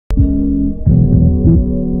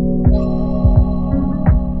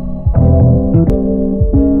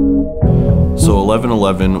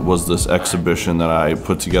1111 was this exhibition that I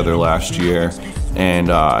put together last year, and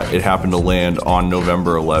it happened to land on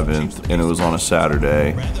November 11th, and it was on a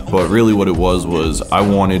Saturday. But really what it was I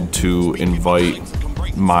wanted to invite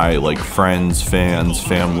my friends, fans,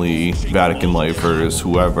 family, Vatican lifers,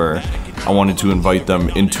 whoever. I wanted to invite them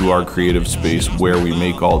into our creative space where we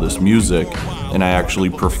make all this music, and I actually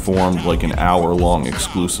performed an hour-long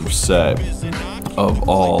exclusive set of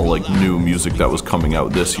all new music that was coming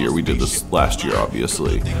out this year. We did this last year,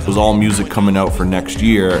 obviously. It was all music coming out for next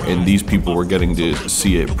year, and these people were getting to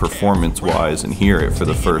see it performance-wise and hear it for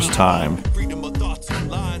the first time.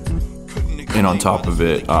 And on top of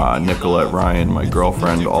it, Nicolette Ryan, my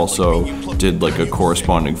girlfriend, also did a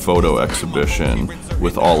corresponding photo exhibition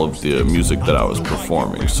with all of the music that I was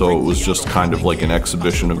performing. So it was just kind of an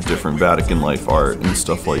exhibition of different Vatican Life art and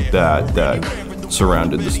stuff like that that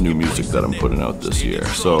surrounded this new music that I'm putting out this year.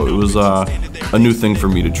 So it was a new thing for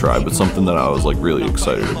me to try, but something that I was really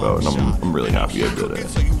excited about, and I'm really happy I did it.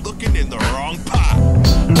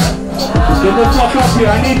 Get the fuck up here,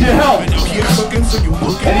 I need your help.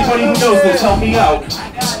 Anybody who knows this, help me out.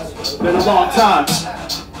 It's been a long time.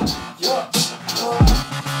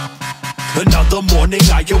 Another morning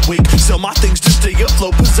I awake, sell my things to stay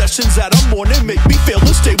afloat. Possessions that I'm mourning make me fail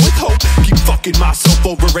to stay with hope. Keep fucking myself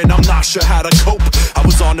over and I'm not sure how to cope. I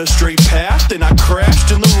was on a straight path, then I crashed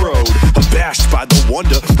in the road. Abashed by the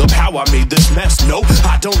wonder of how I made this mess. No,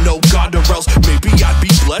 I don't know God, or else maybe I'd be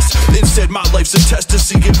blessed. Instead my life's a test to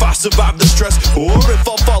see if I survive the stress, or if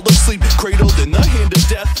I'll fall asleep cradled in the hand of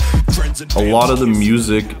death. Friends and a lot of the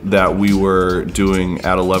music that we were doing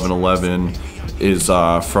at 1111 is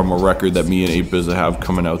from a record that me and 8BZA have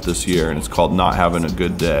coming out this year, and it's called Not Having a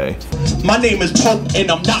Good Day. My name is Pope, and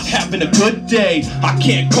I'm not having a good day. I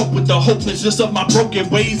can't cope with the hopelessness of my broken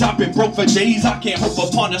ways. I've been broke for days. I can't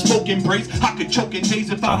hope upon a smoking brace. I could choke in days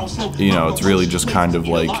if I don't smoke. You know, it's really just kind of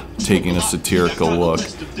taking a satirical look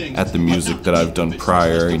at the music that I've done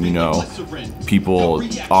prior, and people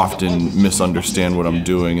often misunderstand what I'm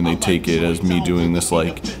doing, and they take it as me doing this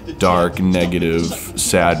dark, negative,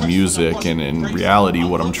 sad music, and in reality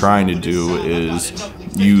what I'm trying to do is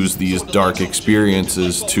use these dark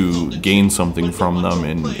experiences to gain something from them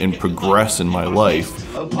and progress in my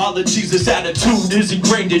life. Apologies, this attitude is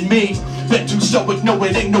ingrained in me. Been too stoic, no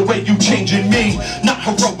it ain't no way you changing me. Not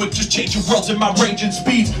heroic, just changing worlds in my range and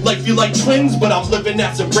speeds. Life feel like twins, but I'm living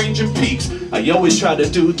at some ranging peaks. I always try to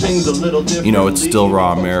do things a little different. It's still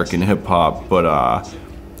raw American hip-hop, but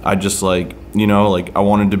I just I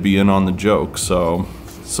wanted to be in on the joke, so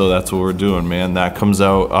that's what we're doing, man. That comes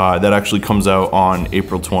out, that actually comes out on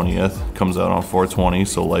April 20th. Comes out on 4/20,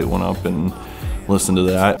 so light one up and listen to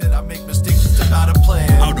that. I make mistakes without a plan.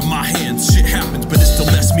 Out of my hands, shit happens, but it still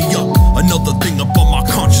mess me up. Another thing up on my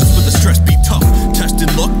conscience, but the stress be tough.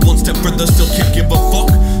 Testing luck, one step further, still can't give a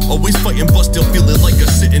fuck. Always fighting, but still feeling like a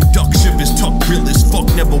sitting duck. Shivers tuck, real as fuck,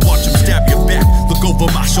 never watch him stab your back. Look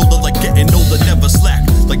over my shoulder like getting older, never slack.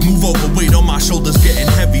 Move over, weight on my shoulders, getting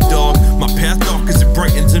heavy, dog. My path dark as it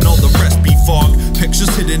brightens and all the rest be fog. Pictures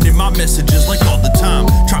hidden in my messages all the time.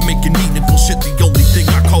 Try making meaningful shit the only thing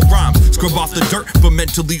I call rhymes. Scrub off the dirt, but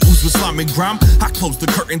mentally ooze with slime and grime. I close the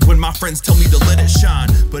curtains when my friends tell me to let it shine.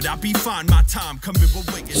 But I be fine, my time coming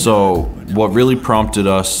away. So what really prompted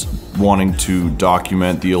us wanting to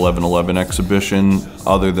document the 1111 exhibition,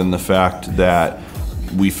 other than the fact that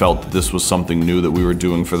we felt that this was something new that we were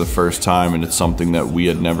doing for the first time, and it's something that we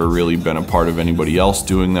had never really been a part of anybody else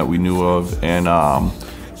doing that we knew of, and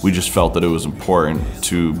we just felt that it was important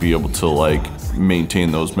to be able to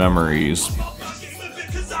maintain those memories.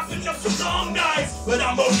 But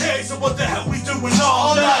I'm okay, so what the hell we doing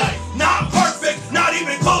all night? Not perfect, not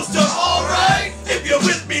even close to alright. If you're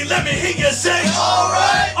with me, let me hear you say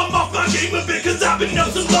alright. I'm off my game a bit cause I've been up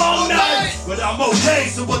some long nights. But I'm okay,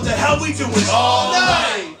 so what the hell we doing all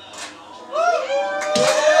night?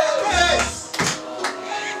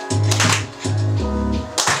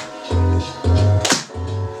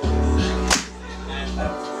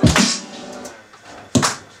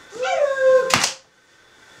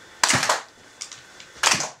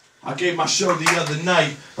 I gave my show the other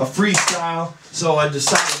night a freestyle, so I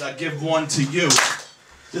decided I'd give one to you.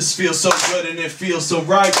 This feels so good and it feels so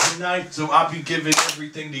right tonight, so I'll be giving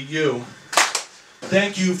everything to you.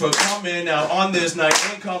 Thank you for coming out on this night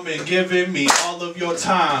and coming giving me all of your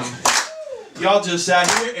time. Y'all just sat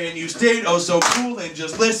here and you stayed oh so cool and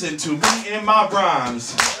just listened to me and my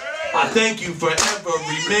rhymes. I thank you for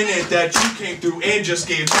every minute that you came through and just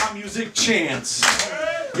gave my music chance.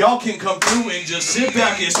 Y'all can come through and just sit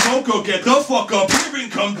back and smoke or get the fuck up here and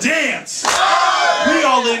come dance. We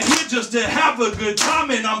all in here just to have a good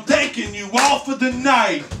time and I'm thanking you all for the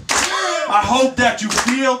night. I hope that you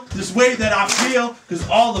feel this way that I feel, because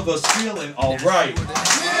all of us feeling alright.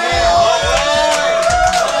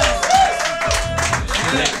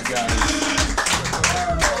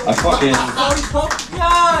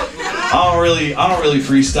 I don't really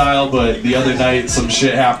freestyle, but the other night some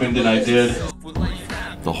shit happened and I did.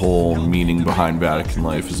 The whole meaning behind Vatican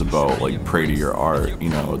Life is about like pray to your art, you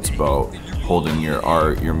know, it's about holding your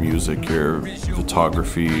art, your music, your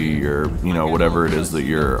photography, your, you know, whatever it is that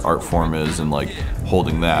your art form is, and like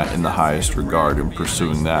holding that in the highest regard and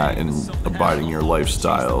pursuing that and abiding your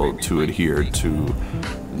lifestyle to adhere to,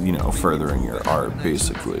 you know, furthering your art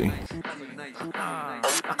basically.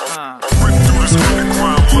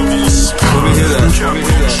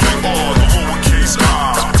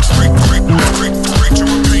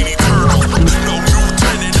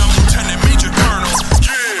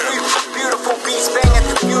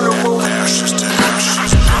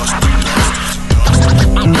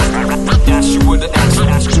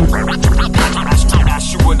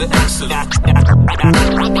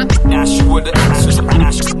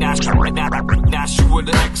 Nashua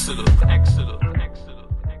the excellent.